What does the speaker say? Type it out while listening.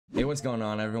Hey, what's going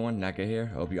on everyone? NAC here.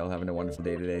 Hope you all having a wonderful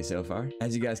day today so far.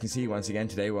 As you guys can see, once again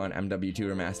today we're on MW2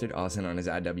 Remastered, also known as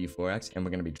IW4X, and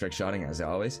we're going to be trickshotting as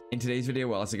always. In today's video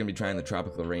we're also going to be trying the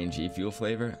Tropical Rain G Fuel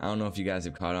flavor. I don't know if you guys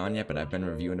have caught on yet, but I've been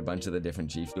reviewing a bunch of the different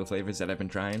G Fuel flavors that I've been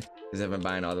trying, because I've been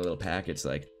buying all the little packets.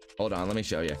 Like, hold on, let me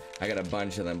show you. I got a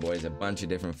bunch of them, boys, a bunch of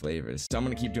different flavors. So I'm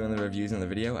going to keep doing the reviews in the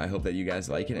video. I hope that you guys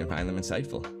like it and find them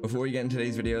insightful. Before we get into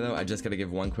today's video though, I just got to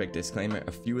give one quick disclaimer.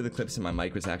 A few of the clips in my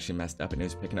mic was actually messed up and it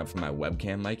was picking up from my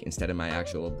webcam mic instead of my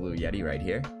actual Blue Yeti right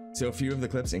here. So a few of the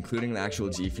clips, including the actual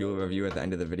G Fuel review at the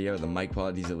end of the video, the mic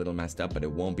quality is a little messed up, but it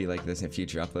won't be like this in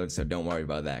future uploads, so don't worry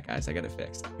about that, guys. I got it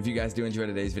fixed. If you guys do enjoy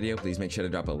today's video, please make sure to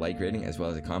drop a like rating as well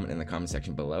as a comment in the comment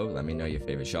section below. Let me know your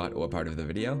favorite shot or part of the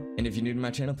video. And if you're new to my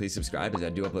channel, please subscribe, as I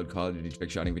do upload Call of Duty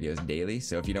trickshotting videos daily,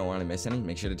 so if you don't want to miss any,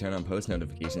 make sure to turn on post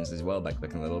notifications as well by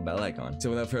clicking the little bell icon. So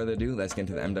without further ado, let's get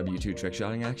into the MW2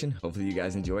 trickshotting action. Hopefully you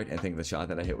guys enjoyed and think the shot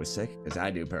that I hit was sick, because I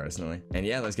do personally. And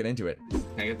yeah, let's get into it.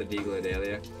 I got the Deagle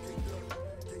Dahlia.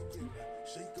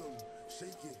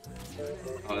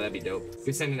 Oh, that'd be dope.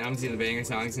 You're sending Umzy the banger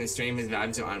songs in the stream, his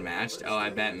vibes are unmatched. Oh, I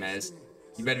bet, Mez.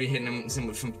 You better be hitting him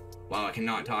some from... Wow, I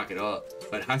cannot talk at all.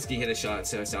 But Husky hit a shot,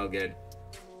 so it's all good.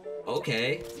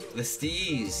 Okay. The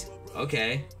Steez.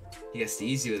 Okay. He got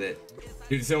Steezy with it.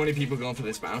 Dude, so many people going for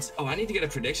this bounce. Oh, I need to get a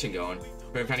prediction going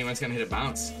for if anyone's gonna hit a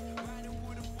bounce.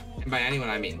 And by anyone,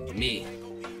 I mean me.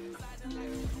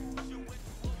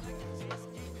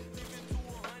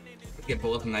 Get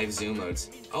both knife zoom modes.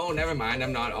 Oh, never mind.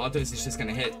 I'm not. Autos is just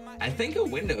gonna hit. I think a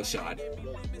window shot.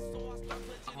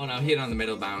 Oh no, he hit on the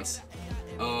middle bounce.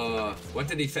 Oh, what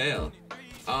did he fail?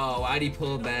 Oh, why'd he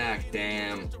pull back?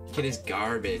 Damn, kid is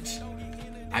garbage.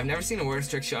 I've never seen a worse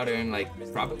trick shotter in like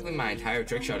probably my entire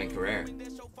trick shotting career.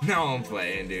 No, I'm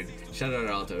playing, dude. Shout out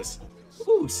Altos.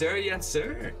 Ooh, sir, yes,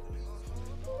 sir.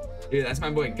 Dude, that's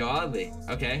my boy Godly.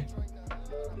 Okay.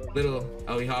 Little.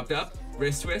 Oh, he hopped up.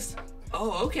 Wrist twist.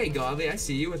 Oh, okay, Godly, I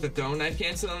see you with the throw knife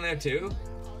cancel in there too.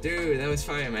 Dude, that was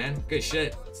fire, man. Good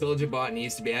shit. Soldier Bot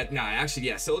needs to be at... Nah, actually,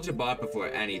 yeah, Soldier Bot before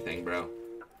anything, bro.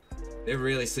 They're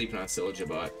really sleeping on Soldier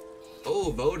Bot.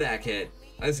 Oh, Vodak hit.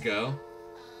 Let's go.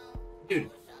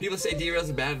 Dude, people say D-Rail's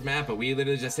a bad map, but we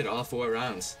literally just hit all 4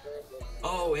 rounds.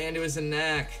 Oh, and it was a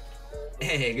NAC.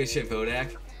 Hey, good shit,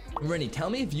 Vodak. Rennie, tell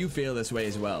me if you feel this way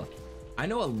as well. I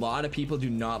know a lot of people do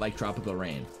not like Tropical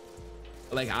Rain.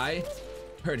 Like, I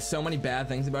heard so many bad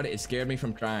things about it, it scared me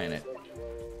from trying it.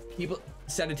 People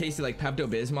said it tasted like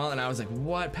Pepto-Bismol, and I was like,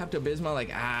 what? Pepto-Bismol?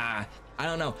 Like, I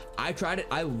don't know. I tried it,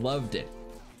 I loved it.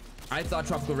 I thought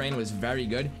Tropical Rain was very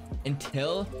good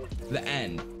until the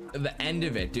end. The end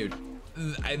of it, dude.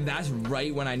 That's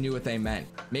right when I knew what they meant.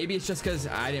 Maybe it's just because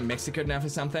I didn't mix it good enough or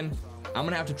something. I'm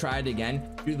gonna have to try it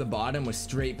again. Dude, the bottom was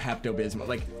straight Pepto-Bismol.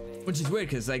 Like, which is weird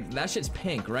because like that shit's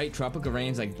pink, right? Tropical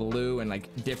Rain's like blue and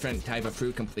like different type of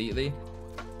fruit completely.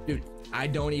 Dude, I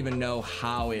don't even know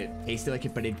how it tasted like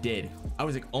it, but it did. I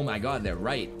was like, oh my god, they're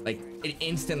right. Like, it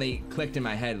instantly clicked in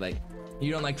my head. Like,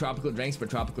 you don't like tropical drinks, but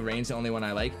Tropical Rain's the only one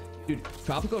I like. Dude,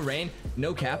 Tropical Rain,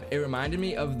 no cap, it reminded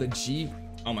me of the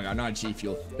oh my god, not G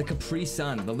Fuel, the Capri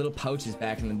Sun, the little pouches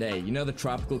back in the day. You know the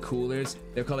tropical coolers?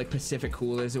 They're called like Pacific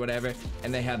coolers or whatever,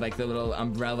 and they had like the little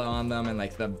umbrella on them and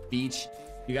like the beach.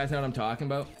 You guys know what I'm talking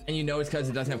about? And you know it's because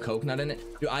it doesn't have coconut in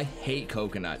it. Dude, I hate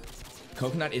coconut.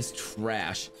 Coconut is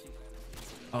trash.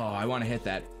 Oh, I want to hit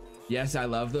that. Yes, I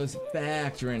love those.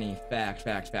 Fact, Rennie. Fact.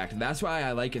 That's why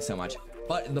I like it so much.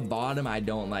 But the bottom I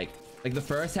don't like. Like the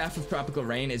first half of Tropical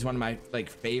Rain is one of my like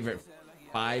favorite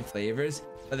 5 flavors,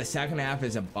 but the second half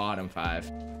is a bottom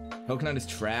 5. Coconut is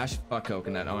trash. Fuck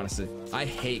coconut, honestly. I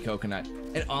hate coconut.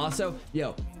 And also,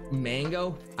 yo,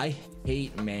 mango. I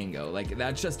hate mango. Like,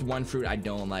 that's just one fruit I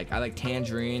don't like. I like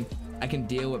tangerine. I can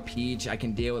deal with peach. I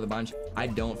can deal with a bunch. I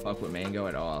don't fuck with mango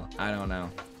at all. I don't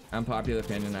know. Unpopular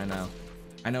opinion, I know.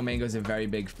 I know mango's a very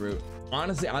big fruit.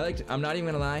 Honestly, I'm not even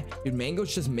gonna lie, dude,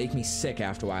 mangoes just make me sick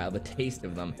after a while, the taste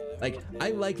of them. Like, I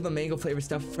like the mango flavor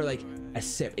stuff for like a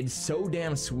sip. It's so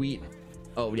damn sweet.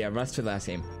 Oh yeah, Rust for the last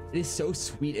game. It is so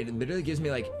sweet, it literally gives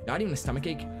me like, not even a stomach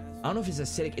ache. I don't know if it's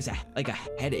acidic, it's like a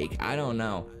headache. I don't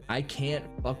know. I can't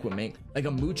fuck with mango. Like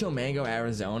a Mucho Mango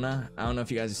Arizona, I don't know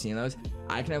if you guys have seen those.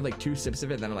 I can have like 2 sips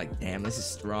of it, then I'm like, damn, this is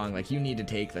strong. Like, you need to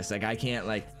take this. Like, I can't,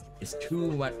 like, it's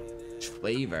too much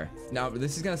flavor. Now,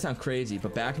 this is gonna sound crazy,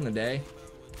 but back in the day,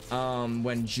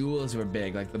 when Juuls were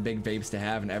big, like the big vapes to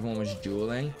have, and everyone was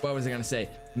juuling, what was I gonna say?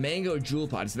 Mango Juul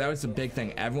pods, that was the big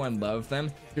thing. Everyone loved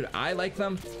them. Dude, I like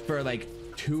them for like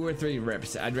 2 or 3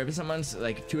 rips. I'd rip someone's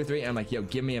like 2 or 3, and I'm like, yo,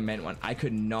 give me a mint one. I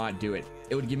could not do it.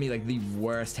 It would give me like the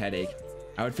worst headache.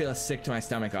 I would feel sick to my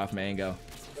stomach off mango.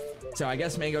 So I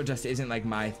guess mango just isn't like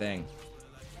my thing.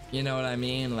 You know what I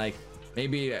mean? Like,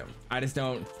 Maybe I just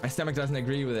don't, my stomach doesn't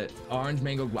agree with it. Orange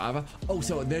mango guava. Oh,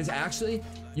 so there's actually,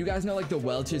 you guys know like the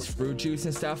Welch's fruit juice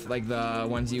and stuff, like the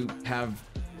ones you have,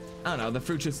 I don't know, the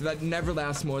fruit juice that never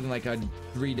lasts more than like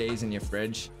 3 days in your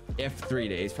fridge. If 3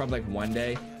 days, probably like 1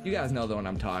 day. You guys know the one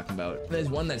I'm talking about. There's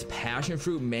one that's passion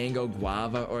fruit mango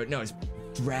guava, or no, it's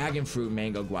dragon fruit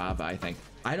mango guava, I think.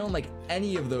 I don't like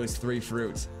any of those 3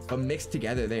 fruits, but mixed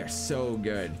together, they are so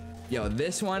good. Yo,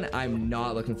 this one I'm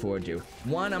not looking forward to.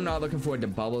 One, I'm not looking forward to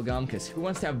bubblegum, because who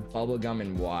wants to have bubblegum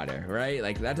in water, right?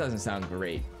 Like, that doesn't sound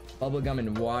great. Bubblegum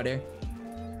in water.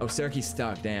 Oh, Cirky's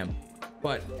stuck, damn.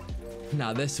 But,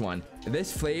 now this one.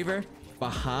 This flavor,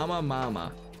 Bahama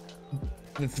Mama.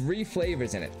 The 3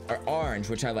 flavors in it are orange,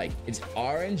 which I like. It's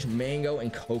orange, mango,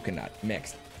 and coconut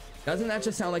mixed. Doesn't that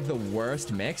just sound like the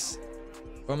worst mix?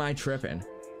 Or am I tripping?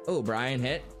 Oh, Brian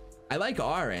hit. I like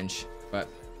orange, but...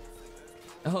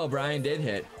 Oh, Brian did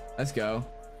hit. Let's go.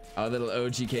 Oh, little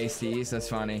OGKCs. That's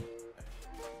funny.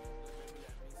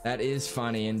 That is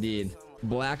funny indeed.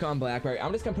 Black on blackberry.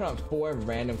 I'm just gonna put on 4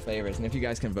 random flavors, and if you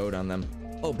guys can vote on them.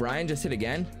 Oh, Brian just hit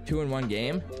again? 2 in 1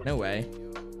 game? No way.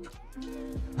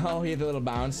 Oh, he had the little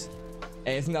bounce.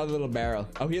 Hey, it's another little barrel.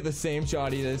 Oh, he had the same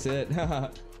shot he just hit.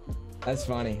 That's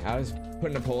funny. I was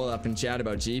putting a poll up in chat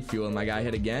about G Fuel, and my guy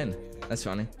hit again. That's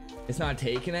funny. It's not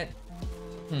taking it?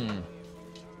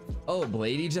 Oh,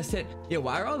 Bladey just hit. Yeah,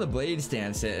 why are all the blade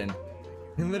stands hitting?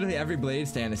 And literally every blade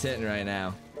stand is hitting right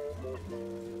now.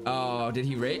 Oh, did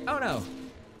he rate? Oh, no.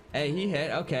 Hey, he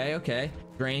hit. Okay, okay.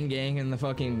 Brain gang in the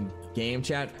fucking game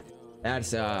chat. That's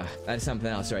something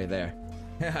else right there.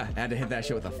 I had to hit that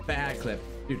shit with a fat clip.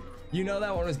 Dude, you know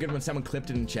that one was good when someone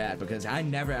clipped it in chat, because I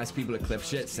never ask people to clip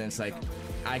shit since, like,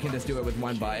 I can just do it with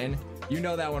 1 button. You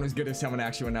know that one was good if someone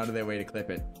actually went out of their way to clip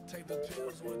it.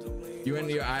 You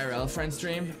into your IRL friend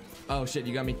stream? Oh shit,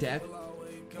 you got me dead?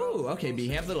 Ooh, okay,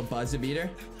 B-Hamp, little buzzer beater.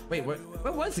 Wait,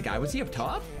 what was the guy? Was he up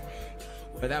top?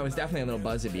 But that was definitely a little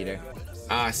buzzer beater.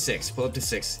 6. Pull up to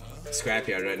 6.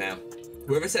 Scrapyard right now.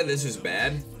 Whoever said this was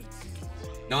bad,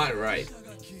 not right.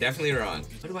 Definitely wrong.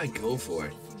 What do I go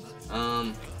for?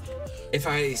 If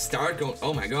I start going,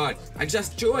 oh my god, I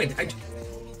just joined.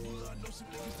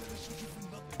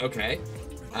 Okay.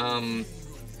 I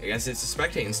guess it's a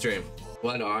spectating stream.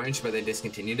 Blood orange, but they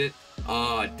discontinued it.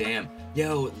 Oh damn.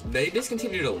 Yo, they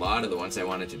discontinued a lot of the ones I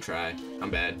wanted to try. I'm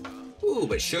bad. Ooh,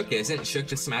 but Shook isn't. Shook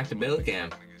just smacked the bill cam.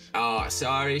 Oh,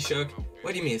 sorry, Shook.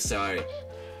 What do you mean sorry?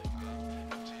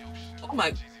 Oh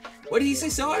my, what did he say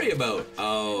sorry about?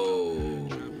 Oh.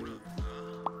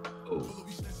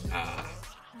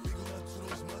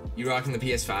 You rocking the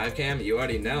PS5 cam? You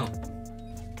already know.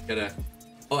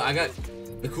 Oh, I got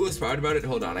the coolest part about it.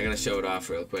 Hold on, I gotta show it off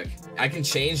real quick. I can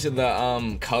change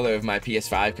the color of my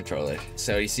PS5 controller.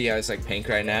 So you see how it's like pink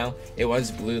right now? It was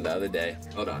blue the other day.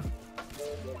 Hold on.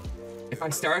 If I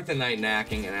start the night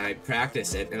knacking and I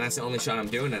practice it, and that's the only shot I'm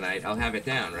doing tonight, I'll have it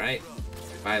down, right?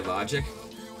 By logic.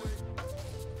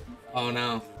 Oh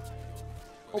no.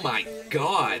 Oh my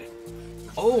god.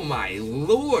 Oh my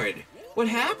lord. What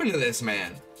happened to this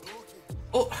man?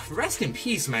 Oh, rest in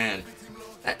peace, man.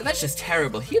 That's just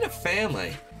terrible. He had a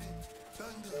family.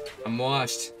 I'm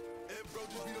washed.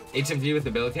 HMG with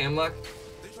the bill cam luck.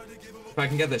 If I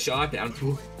can get the shot down.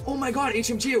 Oh my god,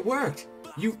 HMG, it worked.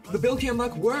 The bill cam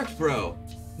luck worked, bro.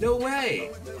 No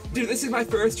way. Dude, this is my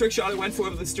first trick shot I went for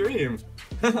of the stream.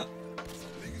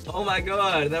 Oh my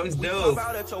god, that was dope.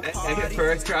 I hit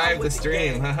first try of the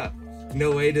stream.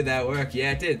 No way did that work.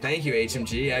 Yeah, it did. Thank you,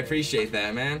 HMG. I appreciate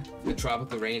that, man. The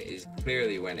Tropical Rain is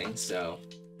clearly winning, so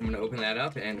I'm gonna open that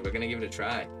up and we're gonna give it a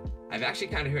try. I've actually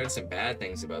kind of heard some bad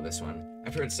things about this one.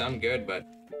 I've heard some good, but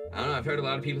I don't know. I've heard a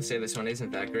lot of people say this one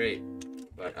isn't that great.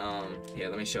 But yeah,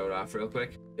 let me show it off real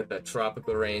quick. Got the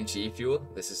Tropical Rain G Fuel.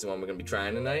 This is the one we're gonna be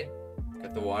trying tonight.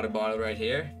 Got the water bottle right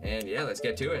here, and yeah, let's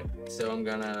get to it. So I'm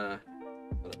gonna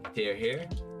here.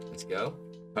 Let's go.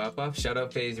 Pop off. Shout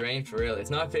out FaZe Rain, for real. It's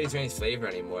not FaZe Rain's flavor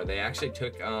anymore. They actually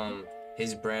took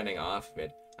his branding off of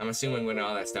it. I'm assuming when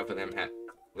all that stuff with him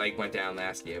went down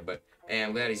last year, but hey,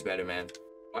 I'm glad he's better, man.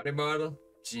 Water bottle,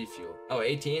 G Fuel. Oh,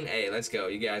 18. Hey, let's go.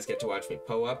 You guys get to watch me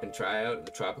pull up and try out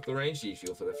the Tropical Rain G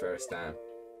Fuel for the first time.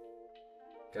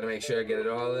 Gotta make sure I get it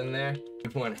all in there.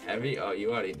 One heavy. Oh,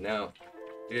 you already know.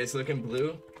 Dude, it's looking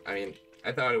blue. I mean,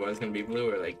 I thought it was gonna be blue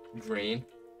or like green,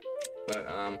 but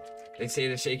they say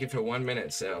to shake it for 1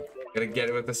 minute, so gotta get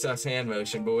it with the sus hand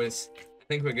motion, boys. I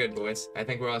think we're good, boys. I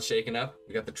think we're all shaken up.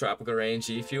 We got the Tropical Rain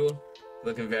G Fuel,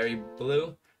 looking very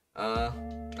blue.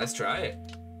 Let's try it.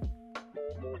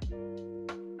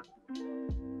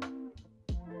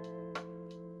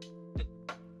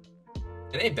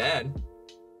 It ain't bad.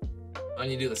 When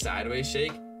you do the sideways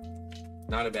shake,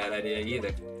 not a bad idea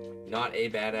either. not a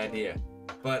bad idea.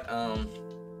 But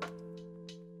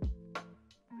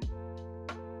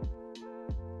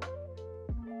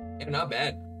yeah, not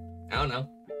bad. I don't know.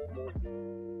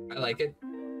 I like it.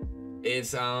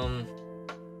 It's yeah,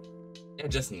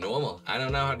 just normal. I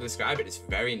don't know how to describe it. It's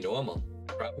very normal.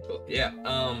 Tropical. Yeah.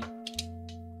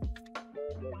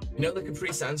 You know the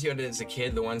Capri Suns you had as a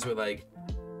kid, the ones with like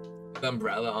the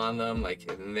umbrella on them, like,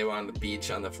 and they were on the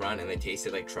beach on the front and they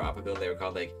tasted like tropical. They were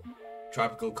called like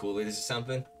tropical coolies or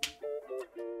something.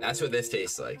 That's what this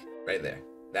tastes like right there.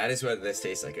 That is what this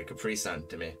tastes like, a Capri Sun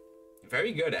to me.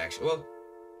 Very good, actually. Well,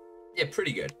 yeah,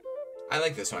 pretty good. I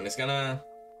like this one. It's gonna,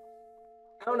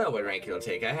 I don't know what rank it'll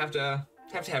take. I have to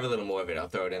have a little more of it. I'll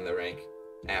throw it in the rank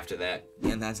after that.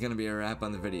 And that's gonna be a wrap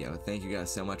on the video. Thank you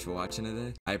guys so much for watching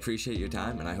today. I appreciate your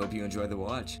time and I hope you enjoyed the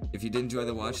watch. If you did enjoy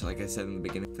the watch, like I said in the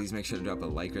beginning, please make sure to drop a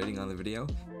like rating on the video,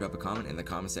 drop a comment in the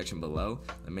comment section below,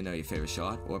 let me know your favorite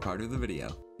shot or part of the video.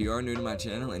 If you are new to my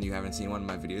channel and you haven't seen one of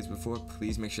my videos before,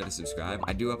 please make sure to subscribe.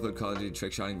 I do upload Call of Duty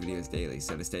trickshotting videos daily,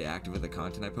 so to stay active with the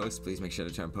content I post, please make sure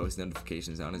to turn post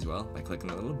notifications on as well by clicking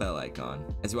the little bell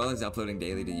icon. As well as uploading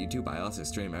daily to YouTube, I also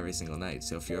stream every single night,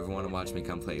 so if you ever want to watch me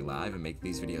come play live and make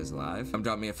these videos live, come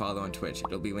drop me a follow on Twitch.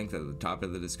 It'll be linked at the top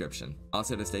of the description.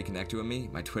 Also, to stay connected with me,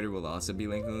 my Twitter will also be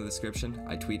linked in the description.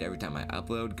 I tweet every time I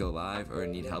upload, go live, or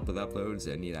need help with uploads,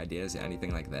 or need ideas, or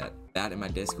anything like that. That and my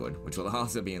Discord, which will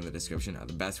also be in the description, are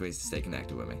the best ways to stay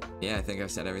connected with me. Yeah, I think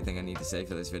I've said everything I need to say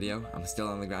for this video. I'm still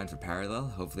on the grind for Parallel.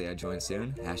 Hopefully I join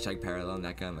soon. Hashtag Parallel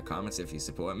NECA in the comments if you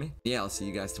support me. Yeah, I'll see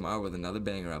you guys tomorrow with another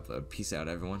banger upload. Peace out,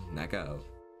 everyone. NECA out.